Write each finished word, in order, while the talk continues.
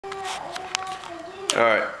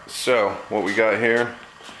Alright, so what we got here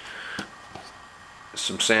is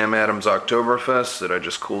some Sam Adams Oktoberfest that I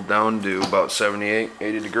just cooled down to about 78,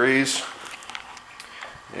 80 degrees.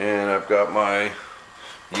 And I've got my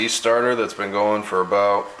yeast starter that's been going for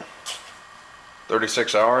about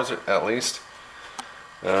 36 hours at least.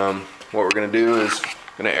 What we're going to do is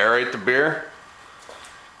going to aerate the beer.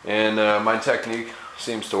 And my technique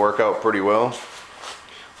seems to work out pretty well.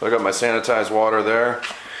 So I got my sanitized water there.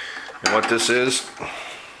 And what this is, I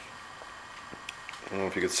don't know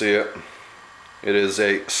if you can see it, it is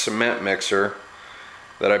a cement mixer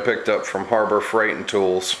that I picked up from Harbor Freight and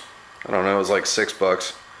Tools. I don't know, it was like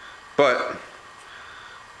 $6. But,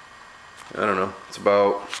 I don't know, it's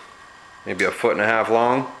about maybe 1.5 foot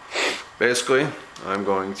long. Basically, I'm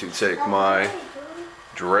going to take my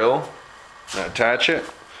drill and attach it,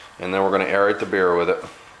 and then we're going to aerate the beer with it.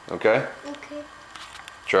 Okay? Okay.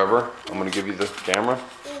 Trevor, I'm going to give you the camera,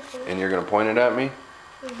 and you're going to point it at me,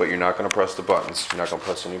 but you're not going to press the buttons. You're not going to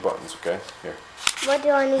press any buttons, okay? Here. What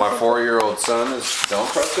do I need? My 4-year-old son is, don't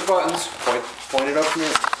press the buttons. Point it up at me.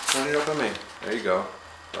 Point it up at me. There you go.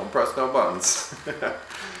 Don't press no buttons.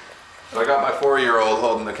 So I got my 4-year-old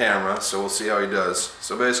holding the camera, so we'll see how he does.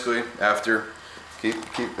 So basically, after,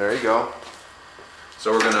 there you go.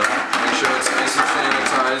 So we're going to make sure it's nice and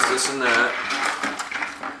sanitized, this and that.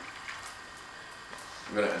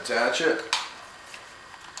 I'm going to attach it.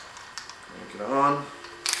 Make it on.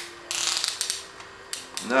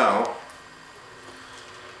 Now,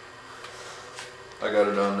 I got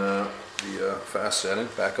it on the fast setting.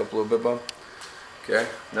 Back up a little bit, Bob. Okay,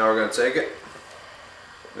 now we're going to take it.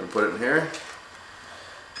 We're going to put it in here.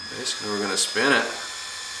 Basically, we're going to spin it.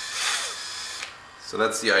 So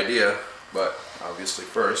that's the idea, but obviously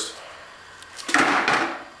first,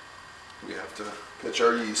 we have to pitch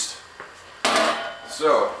our yeast.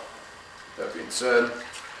 So, that being said,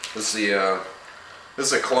 this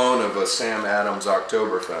is a clone of a Sam Adams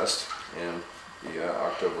Oktoberfest and the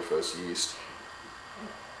Oktoberfest yeast.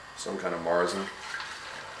 Some kind of Marzen.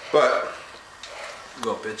 But,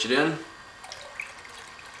 we'll pitch it in.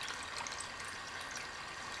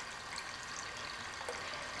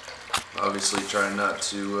 Obviously trying not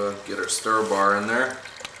to get our stir bar in there.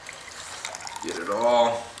 Get it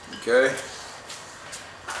all, okay?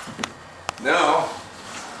 Now,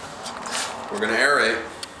 we're going to aerate.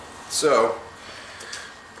 So,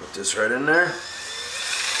 put this right in there.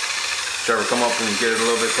 Trevor, come up and get it a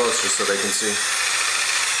little bit closer so they can see.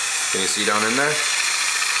 Can you see down in there?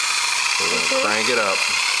 We're going to crank it up.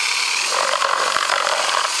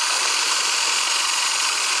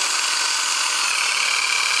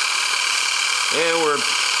 And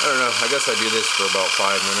I don't know, I guess I do this for about 5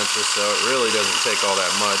 minutes or so. It really doesn't take all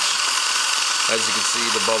that much. As you can see,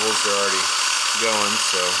 the bubbles are already going,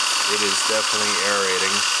 so it is definitely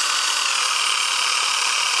aerating.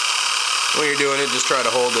 When you're doing it, just try to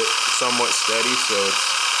hold it somewhat steady so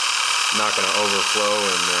it's not going to overflow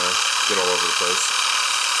and get all over the place.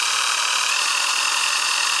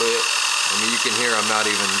 But, I mean, you can hear I'm not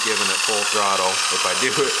even giving it full throttle. If I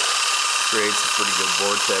do it, creates a pretty good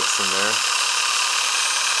vortex in there.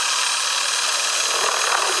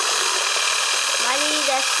 Why do you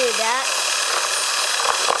guys do that?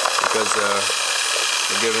 Because we're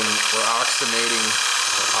oxygenating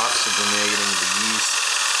the yeast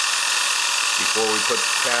before we put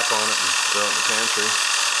the cap on it and throw it in the pantry.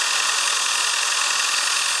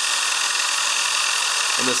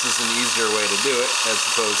 And this is an easier way to do it as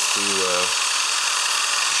opposed to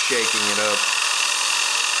shaking it up.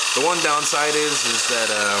 The one downside is that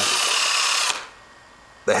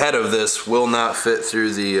the head of this will not fit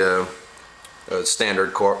through the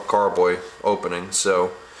standard carboy opening.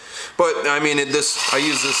 So, but I mean, I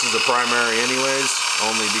use this as a primary anyways,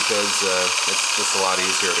 only because it's just a lot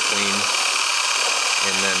easier to clean.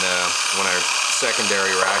 And then when I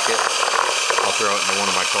secondary rack it, I'll throw it into one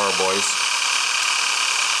of my carboys.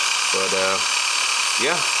 But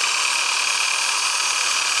yeah,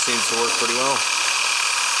 seems to work pretty well.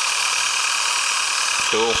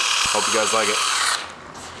 Cool. Hope you guys like it.